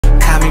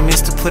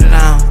remix to put it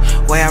on.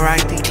 Way I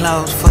write these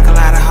clothes, fuck a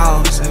lot of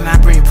hoes, and I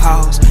bring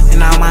pose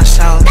in all my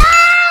shows.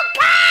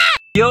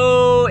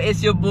 Yo,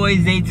 it's your boy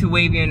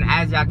Zay2Wavy, and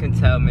as y'all can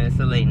tell, man, it's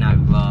a late night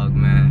vlog,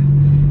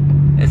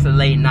 man. It's a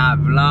late night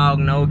vlog,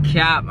 no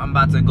cap. I'm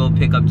about to go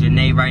pick up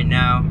Janae right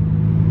now.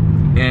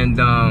 And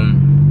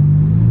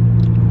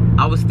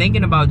I was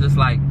thinking about just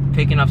like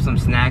picking up some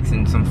snacks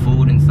and some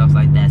food and stuff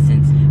like that,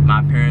 since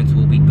my parents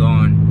will be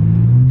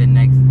gone the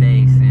next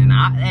day. And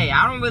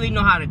I don't really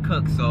know how to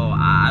cook, so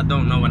I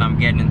don't know what I'm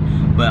getting.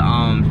 But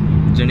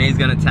Janae's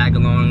gonna tag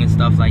along and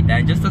stuff like that.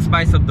 And just to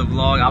spice up the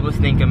vlog, I was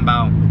thinking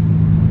about,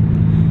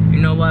 you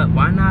know what,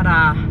 why not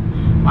I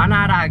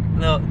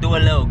do a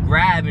little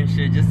grab and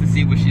shit just to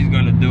see what she's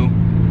gonna do.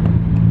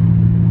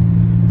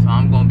 So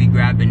I'm gonna be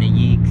grabbing the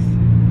yeeks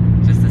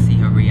just to see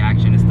her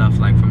reaction and stuff,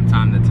 like from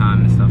time to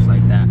time and stuff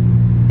like that.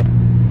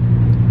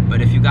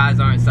 But if you guys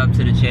aren't subbed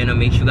to the channel,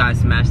 make sure you guys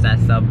smash that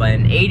sub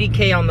button.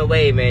 80K on the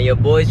way, man. Your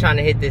boy's trying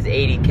to hit this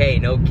 80K,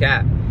 no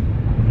cap.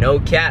 No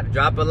cap.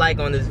 Drop a like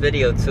on this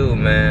video too,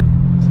 man.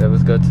 So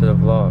let's go to the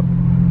vlog.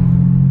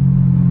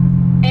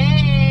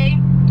 Hey.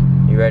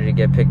 You ready to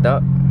get picked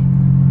up?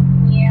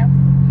 Yeah.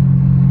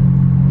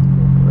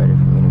 Ready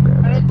for me to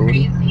grab that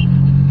booty? Crazy.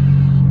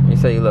 You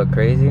say you look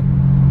crazy?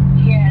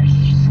 Yes.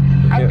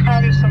 I'm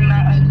proud of some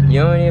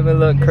You don't even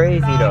look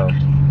crazy though.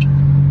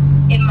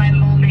 In my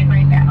moment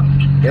right now.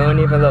 You don't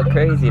even look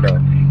crazy though.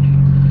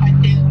 I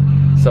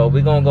do. So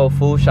we're gonna go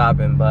food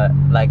shopping, but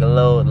like a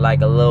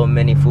little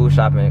mini food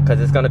shopping, cause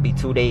it's gonna be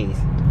 2 days.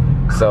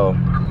 So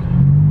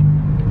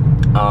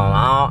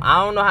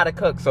I don't know how to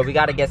cook, so we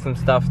gotta get some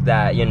stuff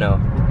that, you know.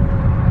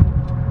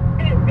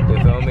 You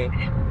feel me?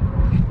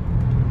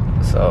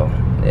 So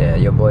yeah,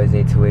 your boy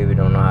Zay2Wavy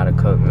don't know how to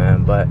cook,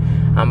 man. But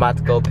I'm about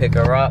to go pick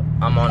her up.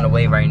 I'm on the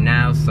way right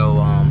now, so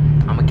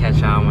I'm gonna catch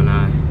y'all when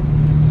I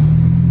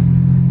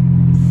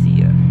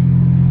see her.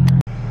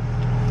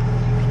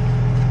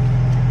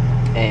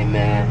 Hey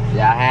man,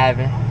 y'all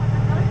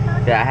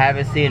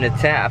haven't seen the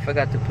tent. I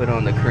forgot to put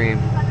on the cream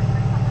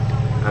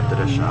after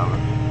the shower.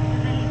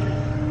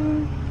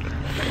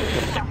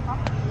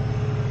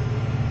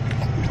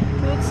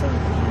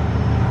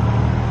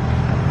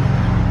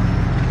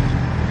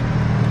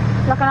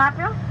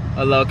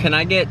 Hello, can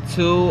I get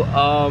 2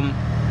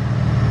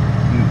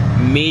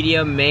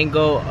 medium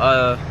mango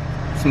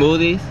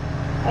smoothies?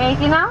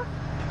 Anything now?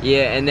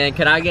 Yeah, and then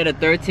can I get a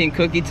 13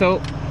 cookie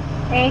tote?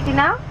 Anything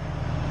now?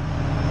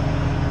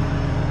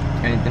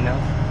 Anything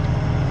else?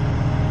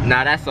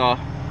 Nah, that's all.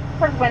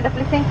 Perfect,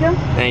 please, thank you.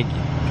 Thank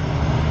you.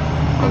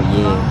 Oh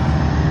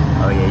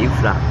yeah. Oh yeah, you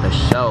flopped the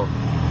show.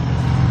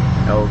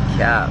 No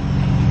cap.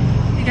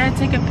 You gotta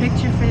take a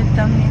picture for the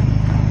thumbnail.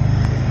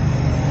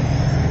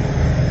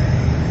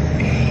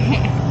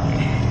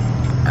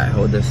 Alright,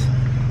 hold this.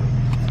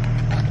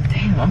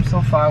 Damn, I'm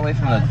so far away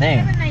from the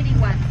thing.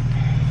 791.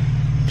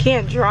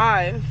 Can't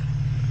drive.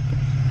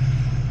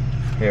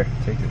 Here,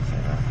 take this.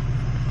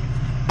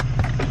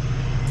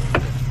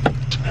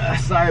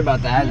 Sorry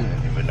about that. I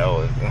didn't even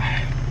know it.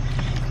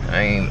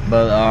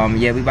 But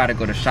yeah, we about to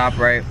go to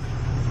ShopRite.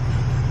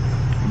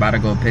 About to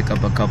go pick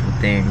up a couple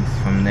things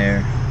from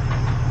there.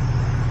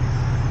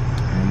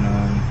 And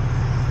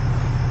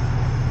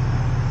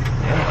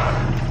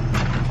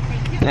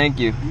yeah. Thank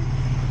you.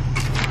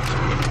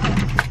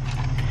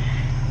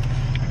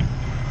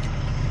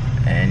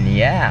 And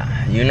yeah,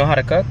 you know how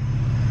to cook?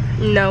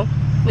 No,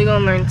 we're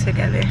gonna learn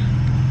together.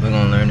 We're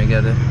gonna learn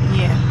together?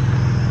 Yeah.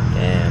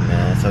 Yeah,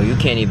 man. So you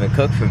can't even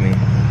cook for me.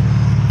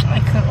 I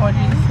could order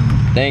you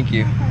food. Thank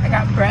you. I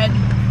got bread.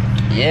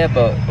 Yeah,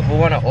 but who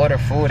wanna order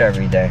food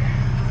every day?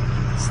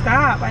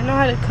 Stop, I know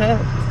how to cook.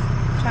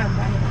 I'm trying to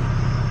buy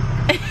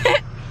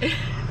it.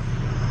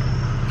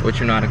 What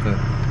you know how to cook?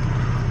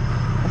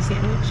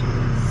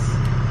 Sandwiches.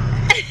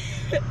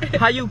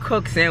 How you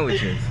cook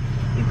sandwiches?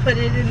 You put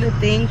it in the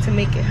thing to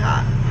make it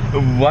hot.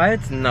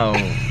 What? No.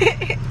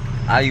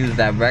 I use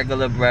that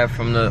regular bread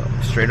from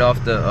straight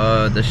off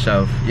the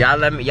shelf.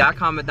 Y'all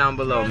comment down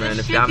below, man,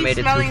 if y'all made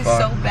it too far. Smelling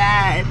so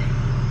bad.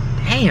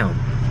 Damn.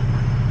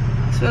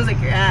 It smells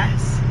like your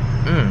ass.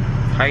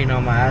 How you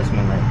know my ass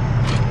smell like?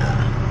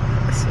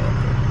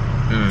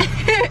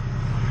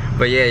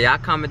 But yeah, y'all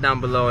comment down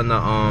below in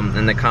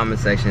the comment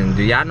section.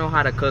 Do y'all know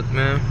how to cook,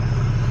 man?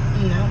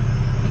 No.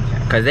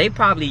 Cause they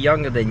probably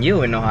younger than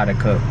you and know how to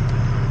cook.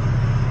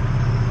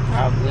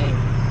 Probably.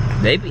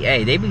 They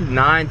be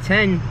 9,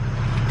 10.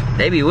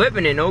 They be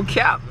whipping it, no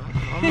cap.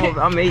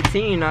 I'm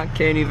 18, I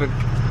can't even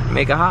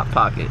make a hot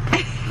pocket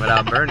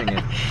without burning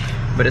it.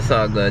 But it's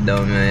all good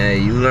though, man. Hey,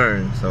 you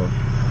learn, so.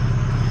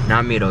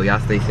 Not me though, y'all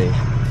stay safe.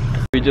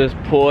 We just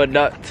pulled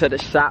up to the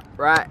shop,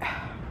 right?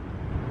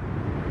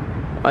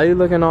 Why you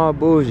looking all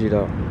bougie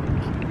though?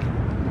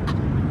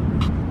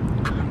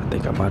 I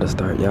think I'm about to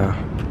start, y'all.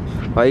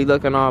 Why you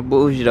looking all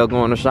bougie though,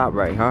 going to shop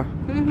right, huh?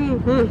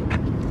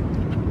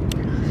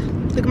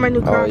 Look at my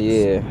new Crocs. Oh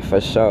yeah, for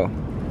sure.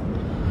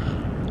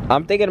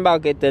 I'm thinking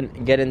about getting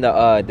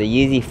the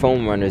Yeezy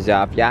foam runners,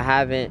 y'all. If y'all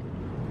haven't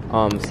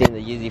seen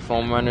the Yeezy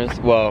foam runners,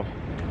 well,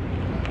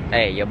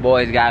 hey, your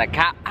boy's got a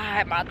cop. I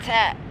had my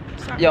tat.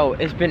 Sorry. Yo,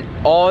 it's been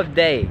all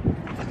day.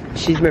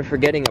 She's been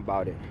forgetting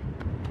about it.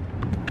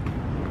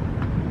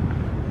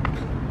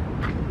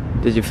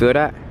 Did you feel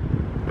that?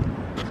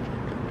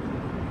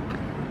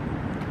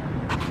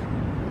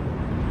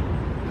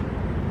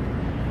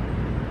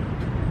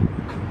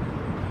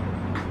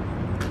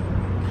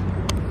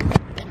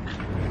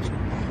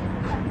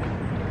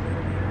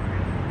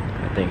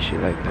 I think she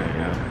like that,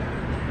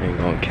 yeah. Ain't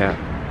gonna cap.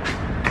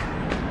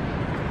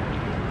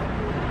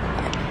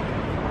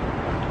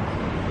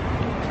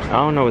 I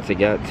don't know what to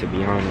get, to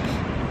be honest.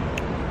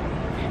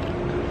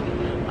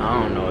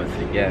 I don't know what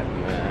to get,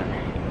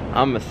 man.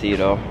 I'ma see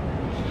though.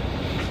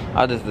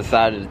 I just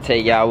decided to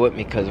take y'all with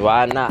me, cause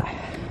why not?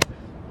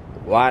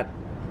 What?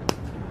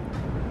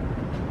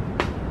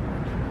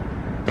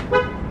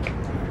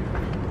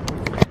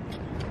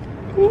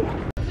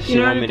 She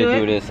want me to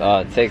do this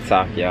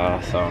TikTok,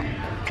 y'all, so I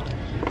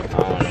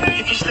don't know.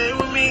 If you stay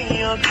with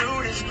me, I'll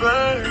do this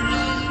first.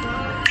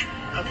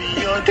 I'll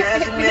be your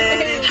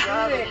designated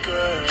driver,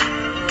 girl.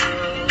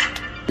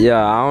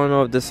 Yeah, I don't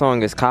know if this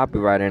song is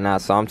copyrighted or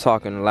not, so I'm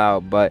talking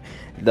loud, but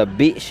the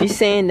beat, she's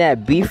saying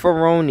that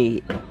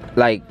beefaroni,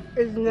 like,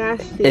 It's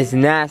nasty. it's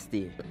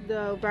nasty.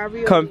 The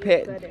ravioli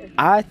is better.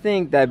 I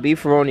think that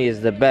beefaroni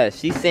is the best.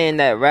 She's saying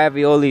that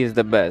ravioli is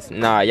the best.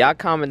 Nah, y'all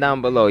comment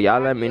down below. Y'all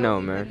let me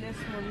know, man.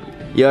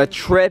 You're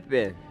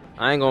tripping.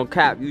 I ain't gonna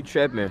cap. You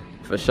tripping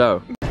for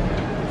sure.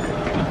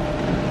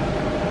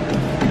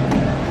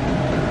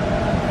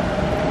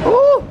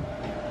 Ooh.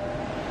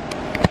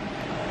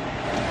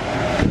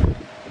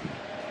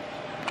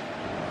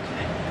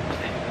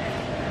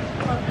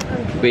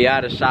 We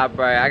out of shop,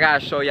 right? I gotta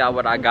show y'all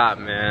what I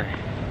got, man.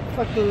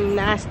 Fucking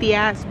nasty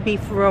ass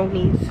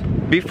beefaronis.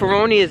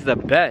 Beefaroni is the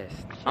best.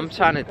 I'm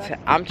trying to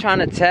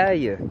tell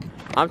you.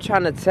 I'm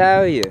trying to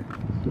tell you.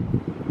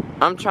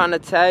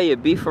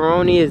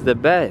 Beefaroni is the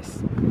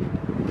best.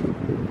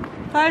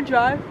 Hi,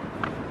 drive.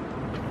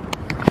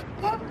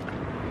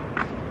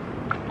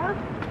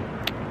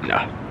 No.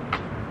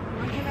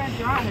 Why can I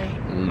drive?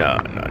 No.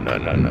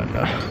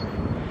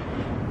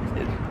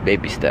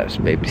 Baby steps.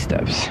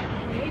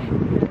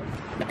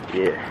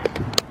 Yeah.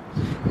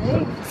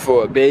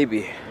 For a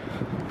baby.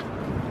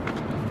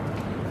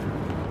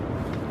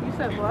 You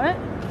said what?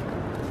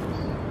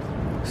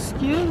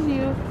 Excuse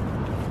you.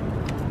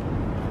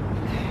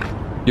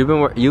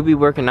 You be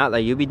working out,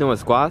 like you be doing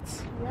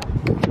squats?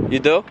 Yeah. You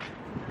do?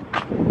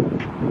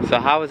 So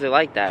how is it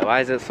like that?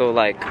 Why is it so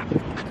like,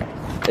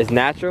 it's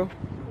natural?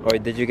 Or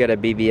did you get a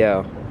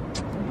BBL?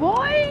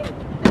 Boy,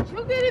 did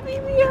you get a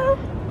BBL?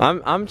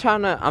 I'm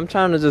trying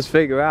to just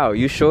figure out.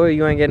 You sure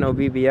you ain't getting no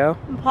BBL?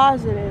 I'm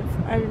positive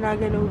I did not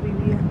get no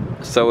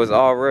BBL. So it's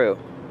all real.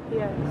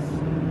 Yes.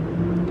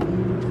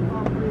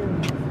 All real.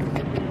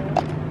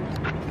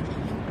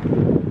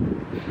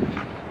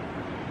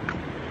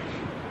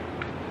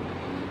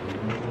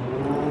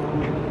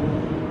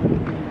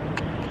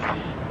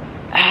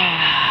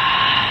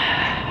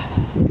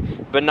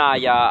 But nah,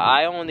 y'all,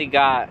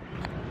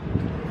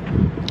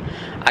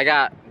 I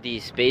got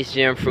these Space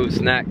Jam fruit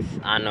snacks.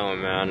 I know,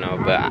 man, I know,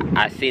 but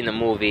I seen the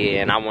movie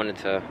and I wanted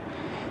to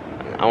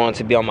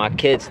be on my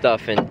kid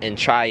stuff and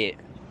try it.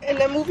 And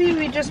the movie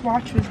we just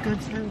watched was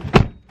good too.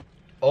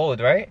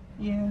 Old, right?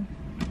 Yeah.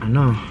 I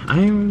know. I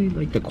ain't really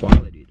like the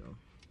quality though.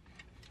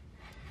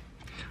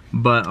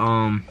 But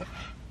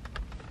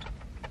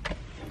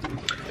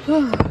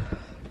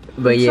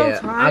but yeah,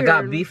 so I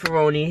got tired.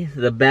 beefaroni,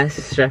 the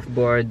best Chef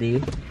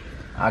Boyardee.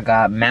 I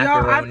got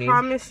macaroni. Yo, I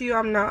promise you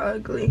I'm not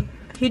ugly.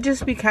 He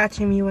just be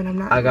catching me when I'm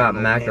not. I got in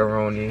my moment.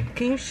 macaroni.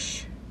 Can you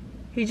shh?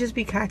 He just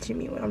be catching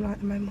me when I'm not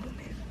in my moment.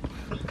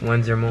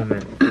 When's your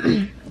moment?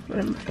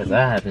 Because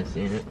I haven't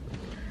seen it.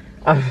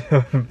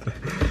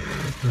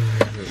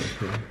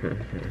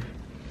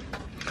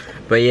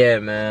 But yeah,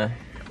 man.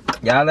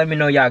 Y'all let me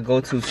know y'all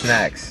go-to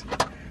snacks.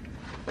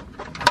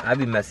 I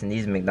be messing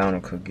these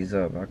McDonald's cookies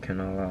up. I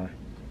cannot lie.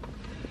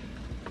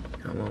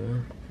 I want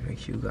one. Make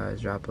sure you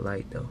guys drop a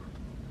like though.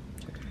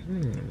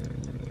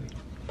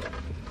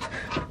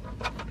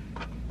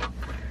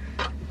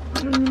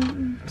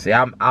 See,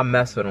 I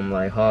mess with them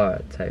like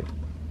hard type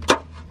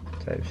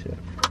shit.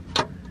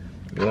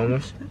 You want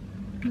one?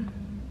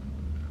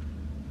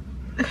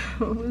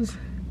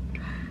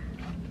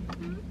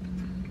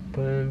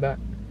 Put it in the back.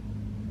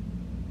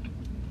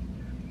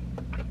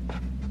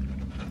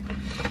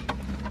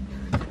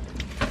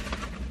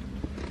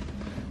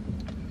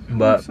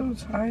 But I'm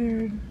so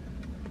tired.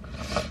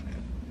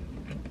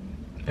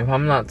 if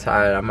I'm not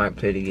tired, I might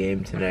play the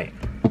game tonight.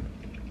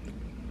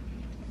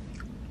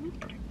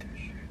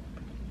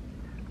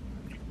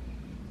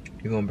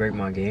 You gonna break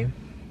my game?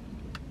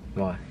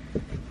 Why?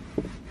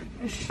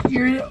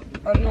 You're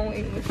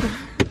annoying.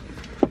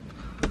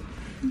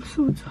 I'm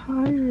so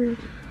tired.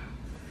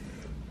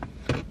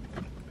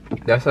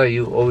 That's how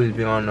you always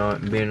be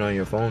on being on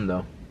your phone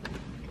though.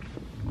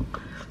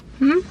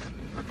 Hmm?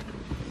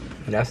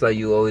 That's like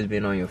you always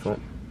being on your phone.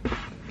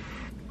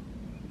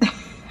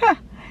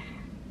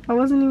 I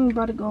wasn't even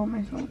about to go on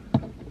my phone.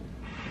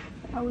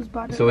 I was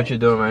about to. So what you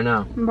doing right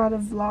now? I'm about to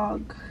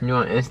vlog. You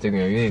on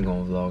Instagram? You ain't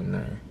gonna vlog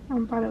now.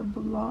 I'm about to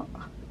block.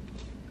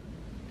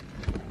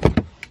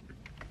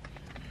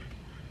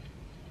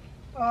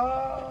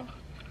 Oh,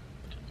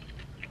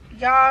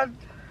 y'all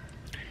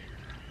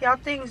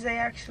think they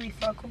actually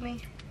fuck with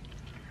me?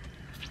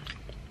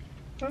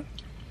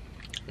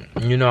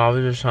 You know, I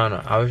was just trying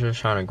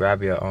to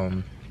grab your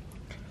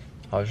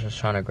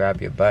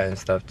butt and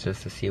stuff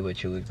just to see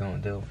what you was gonna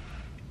do.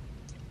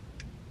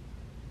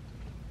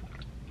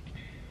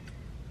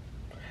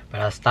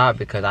 But I stopped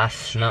because I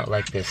smelled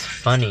like this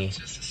funny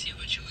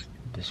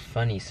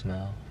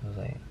smell. I was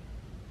like,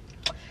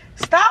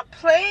 Stop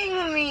playing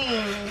with me.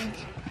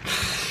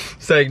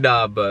 it's like,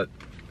 nah, but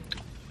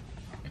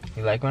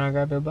you like when I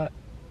grab your butt?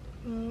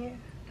 Yeah.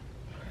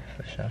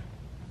 For sure.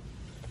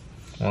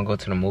 Wanna go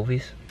to the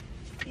movies?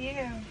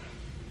 Yeah.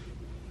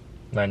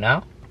 Right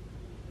now?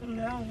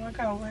 No, I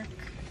gotta work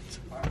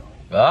tomorrow.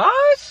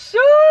 Oh shoot,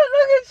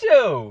 look at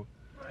you.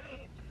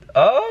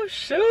 Oh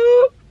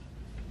shoot.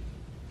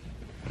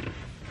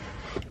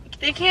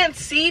 They can't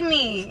see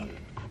me.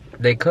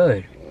 They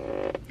could.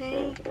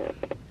 Hey.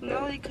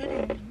 No, they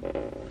couldn't.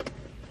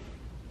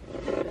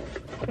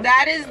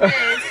 That is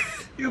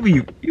this.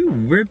 You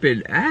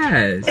ripping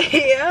ass.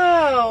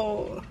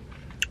 Yo.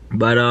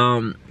 But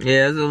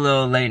yeah, it's a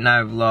little late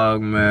night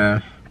vlog,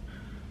 man.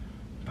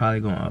 Probably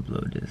gonna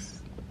upload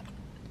this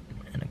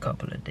in a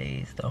couple of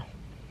days though.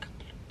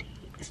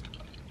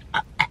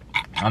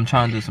 I'm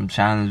trying to do some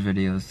challenge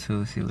videos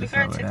too, see what's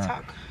up with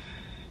that.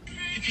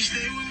 If you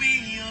stay with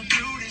me, you'll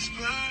do this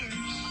first.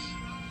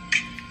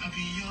 I'll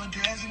be your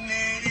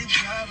designated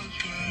driver,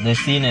 girl. They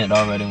seen it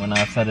already when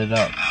I set it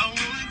up. I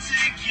wanna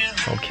take you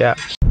home. Okay.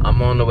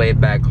 I'm on the way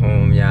back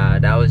home, y'all.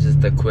 That was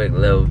just a quick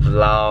little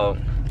vlog.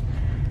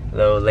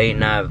 Little late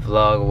night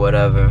vlog or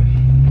whatever.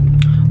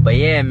 But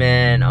yeah,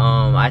 man,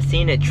 I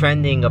seen it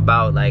trending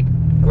about like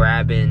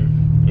grabbing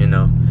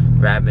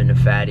the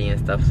fatty and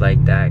stuff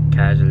like that.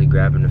 Casually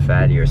grabbing the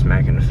fatty or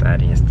smacking the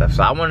fatty and stuff.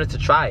 So I wanted to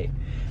try it.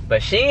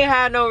 But she ain't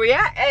had no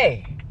react.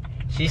 Hey,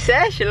 she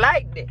said she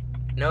liked it.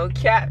 No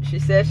cap, she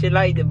said she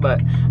liked it.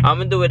 But I'm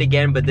gonna do it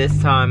again, but this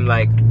time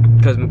like,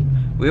 cause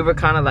we were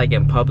kind of like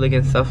in public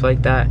and stuff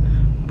like that.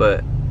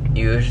 But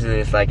usually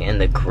it's like in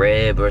the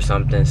crib or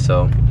something,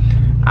 so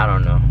I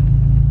don't know.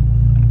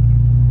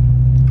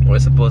 We're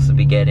supposed to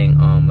be getting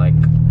like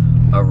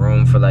a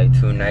room for like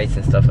 2 nights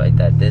and stuff like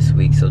that this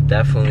week, so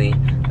definitely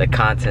the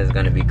content is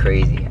gonna be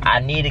crazy. I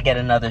need to get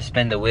another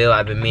spin the wheel.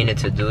 I've been meaning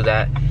to do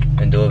that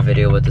and do a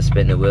video with the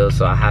spin the wheel,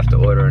 so I have to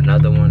order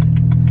another one.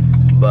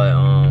 But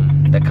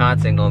the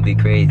content gonna be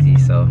crazy,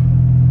 so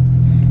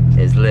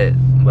it's lit.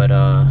 But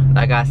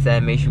like I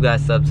said, make sure you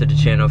guys sub to the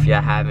channel if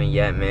y'all haven't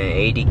yet, man.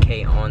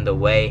 80K on the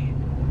way.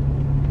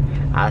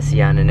 I'll see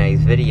y'all in the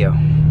next video.